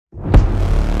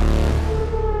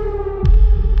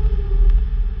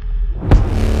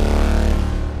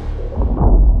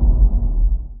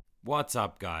What's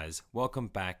up guys, welcome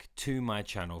back to my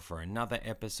channel for another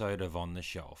episode of On The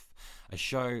Shelf, a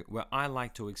show where I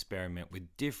like to experiment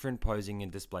with different posing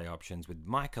and display options with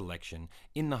my collection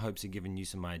in the hopes of giving you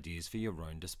some ideas for your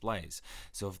own displays.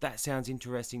 So if that sounds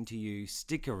interesting to you,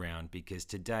 stick around because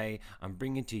today I'm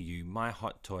bringing to you my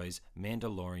Hot Toys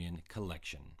Mandalorian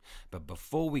collection. But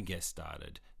before we get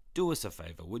started, do us a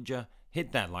favor, would ya?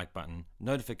 Hit that like button,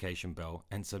 notification bell,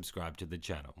 and subscribe to the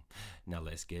channel. Now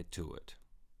let's get to it.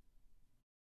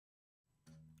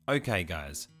 Okay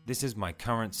guys, this is my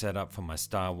current setup for my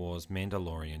Star Wars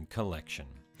Mandalorian collection.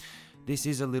 This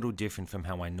is a little different from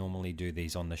how I normally do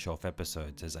these on the shelf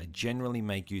episodes, as I generally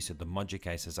make use of the module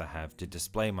cases I have to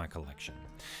display my collection.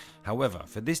 However,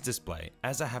 for this display,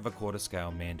 as I have a quarter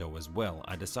scale Mando as well,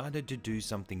 I decided to do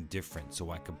something different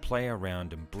so I could play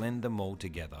around and blend them all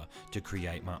together to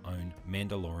create my own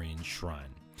Mandalorian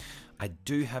shrine. I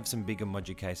do have some bigger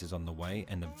module cases on the way,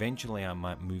 and eventually I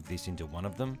might move this into one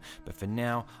of them, but for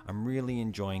now I'm really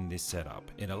enjoying this setup.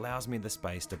 It allows me the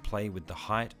space to play with the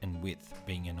height and width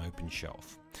being an open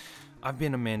shelf. I've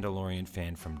been a Mandalorian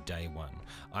fan from day one.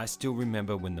 I still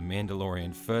remember when The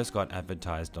Mandalorian first got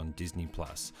advertised on Disney+.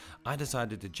 I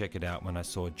decided to check it out when I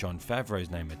saw Jon Favreau's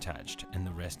name attached, and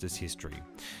the rest is history.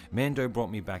 Mando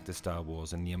brought me back to Star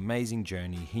Wars and the amazing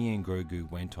journey he and Grogu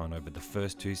went on over the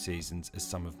first 2 seasons is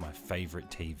some of my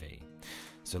favourite TV.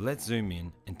 So let's zoom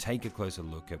in and take a closer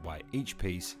look at why each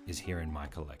piece is here in my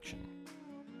collection.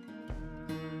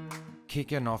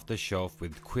 Kicking off the shelf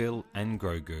with Quill and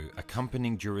Grogu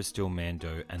accompanying Durasteel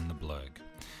Mando and the Blurg.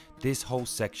 This whole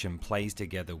section plays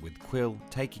together with Quill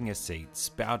taking a seat,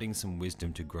 spouting some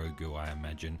wisdom to Grogu, I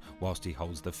imagine, whilst he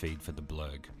holds the feed for the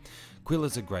Blurg. Quill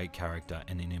is a great character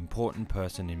and an important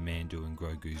person in Mando and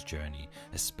Grogu's journey,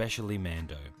 especially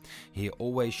Mando. He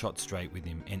always shot straight with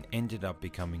him and ended up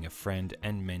becoming a friend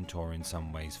and mentor in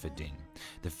some ways for Din.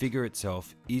 The figure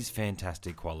itself is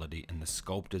fantastic quality and the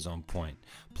sculpt is on point,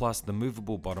 plus the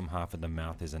movable bottom half of the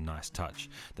mouth is a nice touch.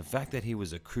 The fact that he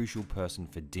was a crucial person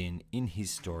for Din in his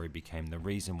story became the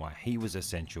reason why he was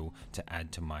essential to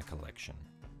add to my collection.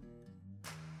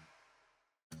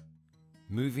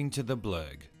 Moving to the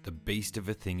Blurg, the beast of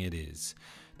a thing it is.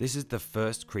 This is the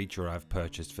first creature I've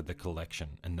purchased for the collection,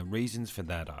 and the reasons for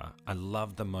that are, I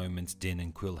love the moments Din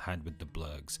and Quill had with the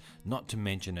Blurgs, not to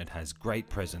mention it has great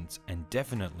presence and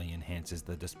definitely enhances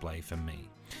the display for me.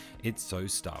 It's so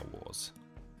Star Wars.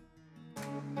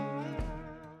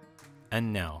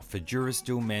 And now for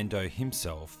Durasteel Mando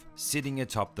himself, sitting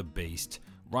atop the beast,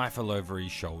 rifle over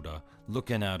his shoulder,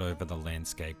 looking out over the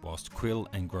landscape whilst Quill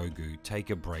and Grogu take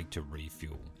a break to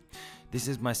refuel. This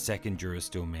is my second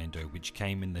Durasteel Mando, which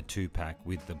came in the 2-pack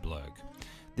with the Blurg.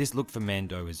 This look for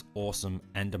Mando is awesome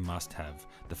and a must-have.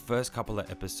 The first couple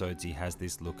of episodes he has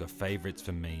this look are favourites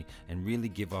for me and really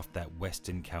give off that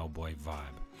western cowboy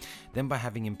vibe. Then by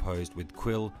having him posed with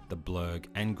Quill, the Blurg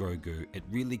and Grogu, it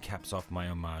really caps off my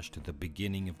homage to the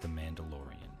beginning of The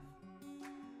Mandalorian.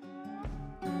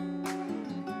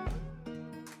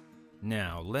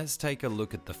 Now, let's take a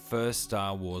look at the first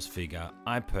Star Wars figure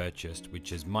I purchased,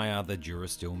 which is my other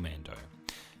Durasteel Mando.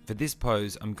 For this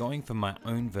pose, I'm going for my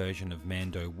own version of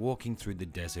Mando walking through the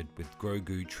desert with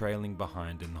Grogu trailing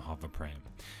behind in the hover pram.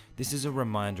 This is a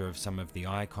reminder of some of the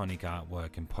iconic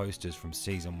artwork and posters from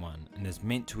Season 1 and is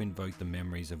meant to invoke the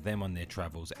memories of them on their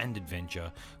travels and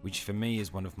adventure, which for me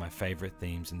is one of my favourite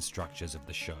themes and structures of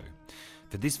the show.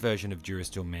 For this version of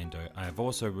Durasteel Mando, I have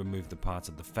also removed the parts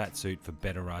of the fat suit for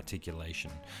better articulation.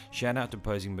 Shout out to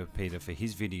Posing with Peter for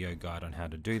his video guide on how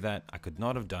to do that. I could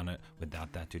not have done it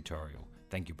without that tutorial.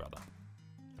 Thank you, brother.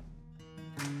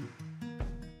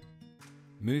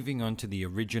 Moving on to the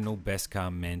original Beskar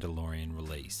Mandalorian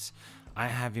release. I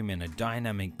have him in a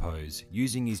dynamic pose,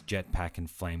 using his jetpack and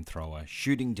flamethrower,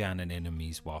 shooting down at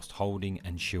enemies whilst holding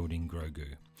and shielding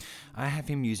Grogu. I have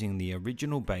him using the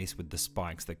original base with the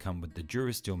spikes that come with the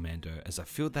Durasteel Mando, as I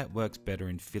feel that works better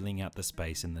in filling out the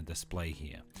space in the display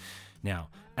here. Now,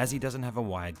 as he doesn't have a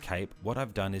wired cape, what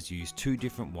I've done is use 2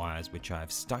 different wires which I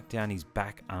have stuck down his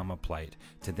back armor plate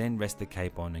to then rest the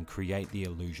cape on and create the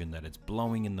illusion that it's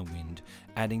blowing in the wind,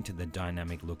 adding to the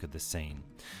dynamic look of the scene.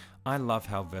 I love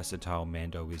how versatile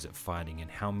Mando is at fighting and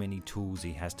how many tools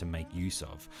he has to make use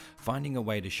of. Finding a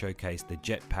way to showcase the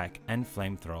jetpack and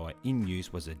flamethrower in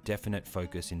use was a definite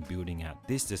focus in building out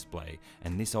this display,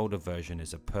 and this older version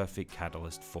is a perfect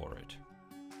catalyst for it.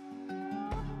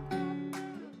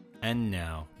 And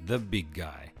now, the big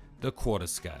guy, the quarter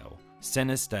scale.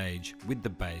 Center stage with the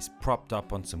base propped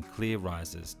up on some clear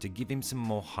risers to give him some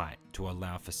more height to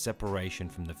allow for separation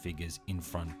from the figures in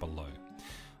front below.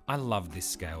 I love this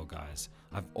scale, guys.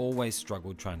 I've always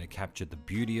struggled trying to capture the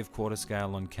beauty of quarter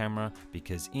scale on camera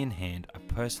because in hand, I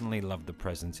personally love the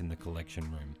presents in the collection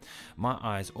room. My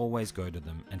eyes always go to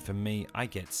them, and for me, I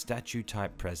get statue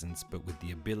type presents but with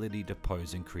the ability to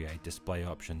pose and create display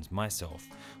options myself,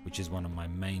 which is one of my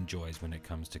main joys when it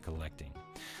comes to collecting.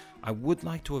 I would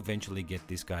like to eventually get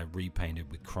this guy repainted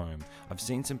with chrome. I've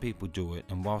seen some people do it,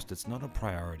 and whilst it's not a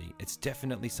priority, it's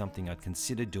definitely something I'd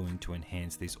consider doing to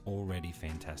enhance this already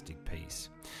fantastic piece.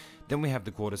 Then we have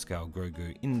the quarter scale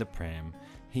Grogu in the pram.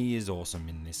 He is awesome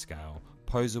in this scale.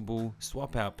 Posable,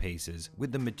 swap out pieces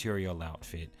with the material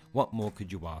outfit. What more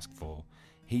could you ask for?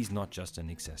 He's not just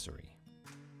an accessory.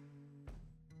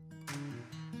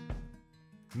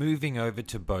 Moving over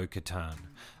to Bo-Katan.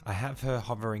 I have her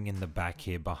hovering in the back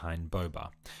here behind Boba.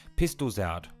 Pistols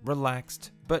out,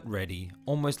 relaxed, but ready,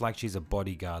 almost like she's a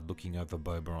bodyguard looking over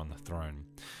Boba on the throne.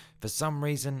 For some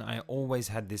reason, I always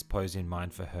had this pose in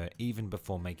mind for her even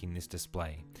before making this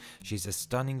display. She's a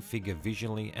stunning figure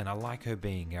visually, and I like her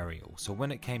being aerial, so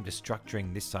when it came to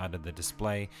structuring this side of the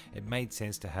display, it made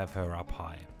sense to have her up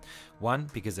high. One,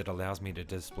 because it allows me to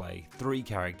display 3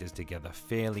 characters together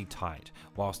fairly tight,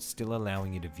 whilst still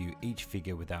allowing you to view each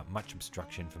figure without much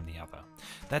obstruction from the other.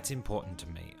 That's important to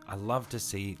me. I love to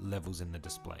see levels in the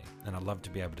display, and I love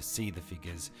to be able to see the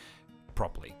figures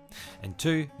properly. And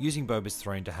 2, using Boba's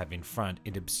throne to have in front,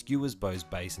 it obscures Bo's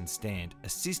base and stand,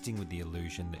 assisting with the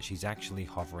illusion that she's actually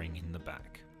hovering in the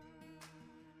back.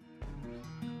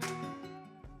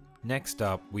 Next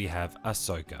up, we have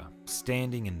Ahsoka,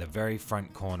 standing in the very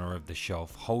front corner of the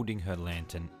shelf holding her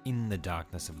lantern in the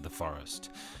darkness of the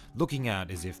forest, looking out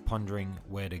as if pondering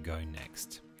where to go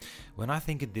next. When I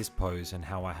think of this pose and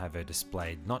how I have her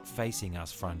displayed, not facing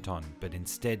us front on, but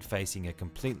instead facing a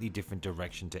completely different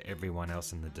direction to everyone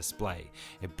else in the display,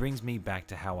 it brings me back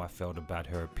to how I felt about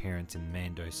her appearance in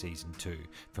Mando Season 2,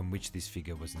 from which this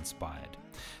figure was inspired.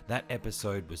 That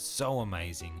episode was so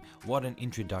amazing. What an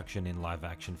introduction in live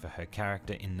action for her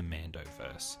character in the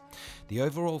Mando-Verse. The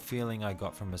overall feeling I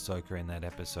got from Ahsoka in that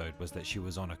episode was that she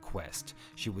was on a quest.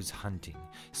 She was hunting,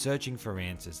 searching for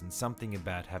answers, and something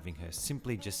about having her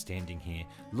simply just standing here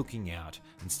looking out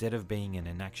instead of being in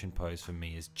an action pose for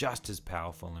me is just as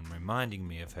powerful and reminding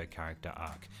me of her character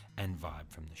arc and vibe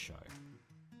from the show.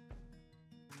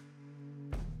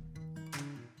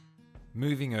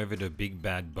 Moving over to Big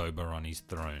Bad Boba on his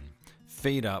throne.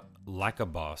 Feet up like a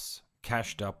boss,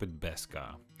 cashed up with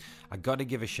Beskar. I gotta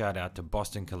give a shout out to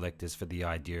Boston Collectors for the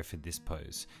idea for this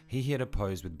pose. He hit a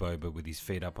pose with Boba with his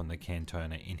feet up on the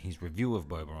Cantona in his review of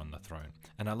Boba on the throne,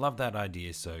 and I love that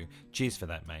idea, so cheers for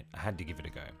that, mate. I had to give it a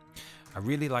go. I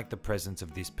really like the presence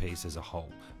of this piece as a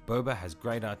whole. Boba has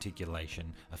great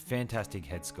articulation, a fantastic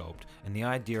head sculpt, and the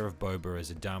idea of Boba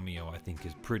as a daimyo I think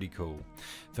is pretty cool.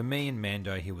 For me in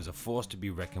Mando, he was a force to be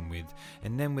reckoned with,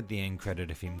 and then with the end credit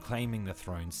of him claiming the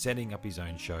throne, setting up his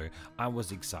own show, I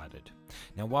was excited.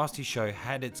 Now whilst his show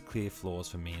had its clear flaws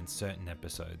for me in certain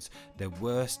episodes, there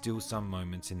were still some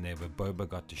moments in there where Boba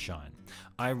got to shine.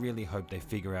 I really hope they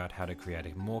figure out how to create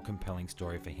a more compelling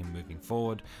story for him moving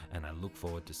forward, and I look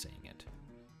forward to seeing it.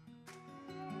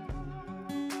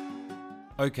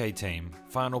 Okay team,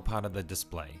 final part of the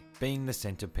display, being the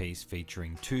centerpiece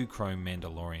featuring 2 chrome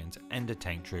Mandalorians and a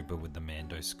tank trooper with the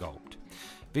Mando sculpt.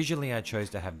 Visually I chose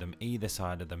to have them either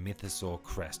side of the Mythosaur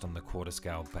crest on the quarter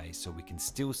scale base so we can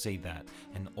still see that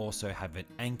and also have it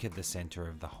anchor the center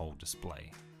of the whole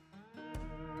display.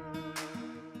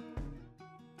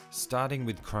 Starting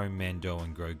with Chrome Mando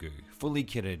and Grogu, fully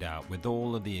kitted out with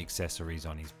all of the accessories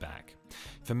on his back.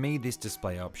 For me, this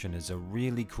display option is a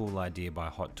really cool idea by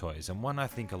Hot Toys and one I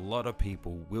think a lot of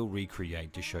people will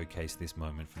recreate to showcase this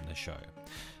moment from the show.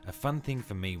 A fun thing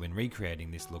for me when recreating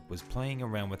this look was playing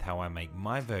around with how I make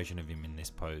my version of him in this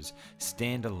pose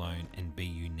stand alone and be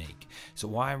unique.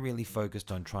 So I really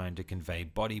focused on trying to convey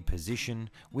body position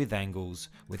with angles,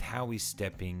 with how he's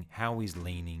stepping, how he's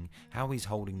leaning, how he's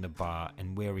holding the bar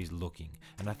and where he's looking,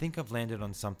 and I think I've landed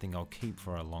on something I'll keep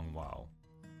for a long while.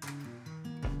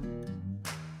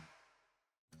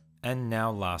 And now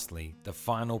lastly, the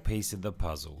final piece of the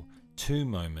puzzle, 2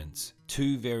 moments,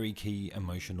 2 very key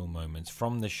emotional moments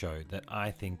from the show that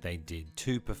I think they did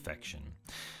to perfection.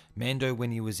 Mando when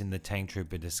he was in the tank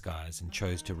trooper disguise and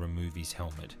chose to remove his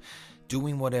helmet,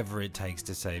 doing whatever it takes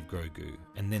to save Grogu,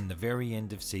 and then the very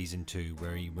end of season 2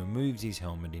 where he removes his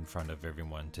helmet in front of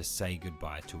everyone to say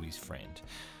goodbye to his friend.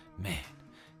 Man,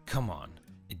 come on,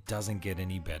 it doesn't get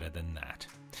any better than that.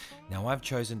 Now I've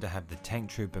chosen to have the Tank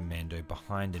Trooper Mando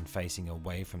behind and facing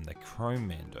away from the Chrome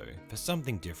Mando for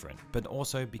something different, but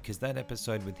also because that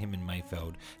episode with him and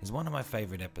Mayfeld is one of my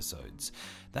favourite episodes.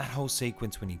 That whole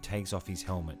sequence when he takes off his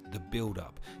helmet, the build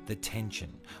up, the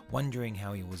tension, wondering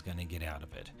how he was going to get out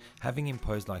of it. Having him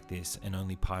posed like this and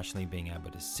only partially being able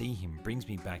to see him brings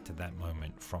me back to that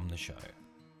moment from the show.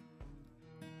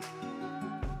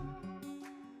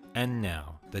 And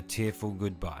now, the tearful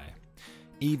goodbye.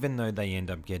 Even though they end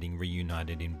up getting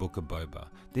reunited in Book of Boba,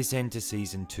 this end to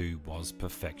season 2 was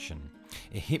perfection.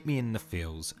 It hit me in the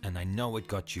feels, and I know it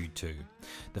got you too.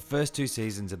 The first 2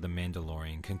 seasons of The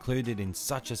Mandalorian concluded in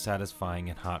such a satisfying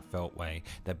and heartfelt way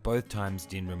that both times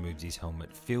Din removes his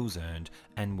helmet feels earned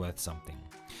and worth something.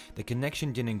 The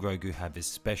connection Din and Grogu have is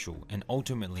special and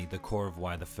ultimately the core of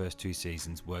why the first 2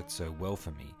 seasons worked so well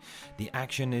for me. The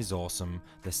action is awesome,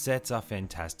 the sets are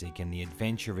fantastic and the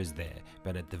adventure is there,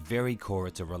 but at the very core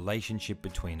it's a relationship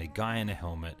between a guy in a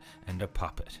helmet and a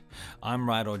puppet. I'm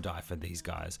ride or die for these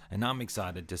guys and I'm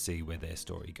excited to see where their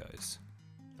story goes.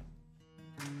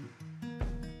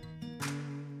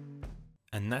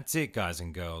 And that's it, guys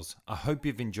and girls. I hope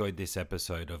you've enjoyed this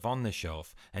episode of On the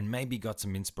Shelf and maybe got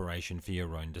some inspiration for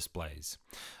your own displays.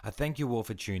 I thank you all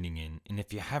for tuning in, and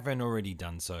if you haven't already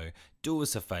done so, do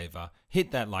us a favor,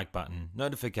 hit that like button,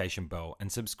 notification bell,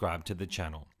 and subscribe to the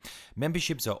channel.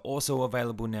 Memberships are also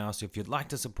available now, so if you'd like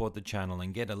to support the channel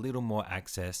and get a little more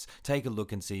access, take a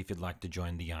look and see if you'd like to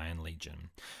join the Iron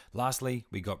Legion. Lastly,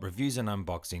 we got reviews and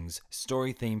unboxings,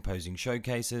 story theme posing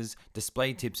showcases,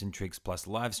 display tips and tricks, plus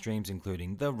live streams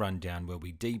including The Rundown where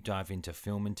we deep dive into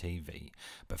film and TV.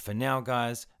 But for now,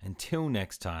 guys, until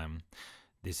next time,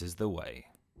 this is the way.